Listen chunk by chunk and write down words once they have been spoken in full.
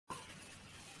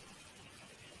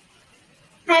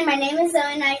Hi, my name is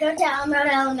Zoey and I go to Elmwood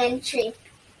Elementary.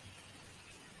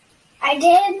 I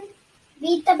did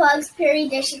Beat the Bugs Puree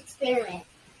Dish Experiment.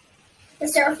 The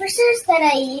surfaces that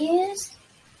I used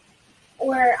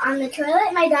were on the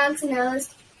toilet, my dog's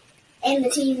nose, and the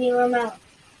TV remote.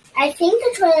 I think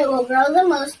the toilet will grow the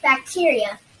most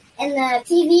bacteria, and the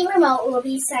TV remote will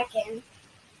be second.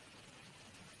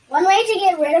 One way to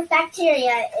get rid of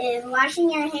bacteria is washing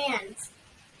your hands.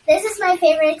 This is my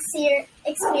favorite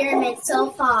experiment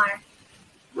so far.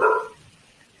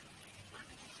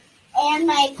 And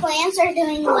my plants are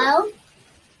doing well.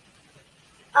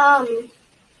 My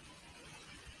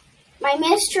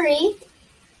mystery,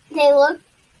 they look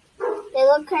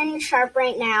kind of sharp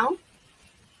right now.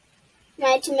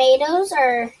 My tomatoes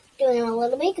are doing a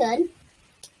little bit good.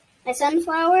 My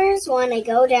sunflowers want to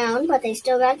go down, but they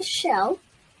still got the shell.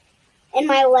 And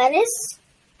my lettuce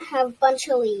have a bunch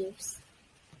of leaves.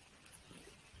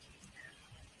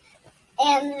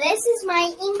 And this is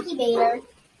my incubator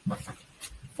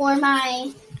for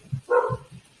my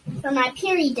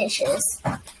puree dishes.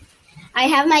 I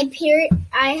have my TV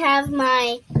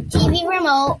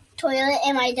remote, toilet,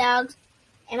 and my dog's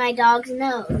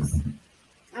nose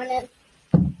on a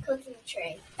cooking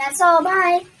tray. That's all.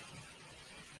 Bye.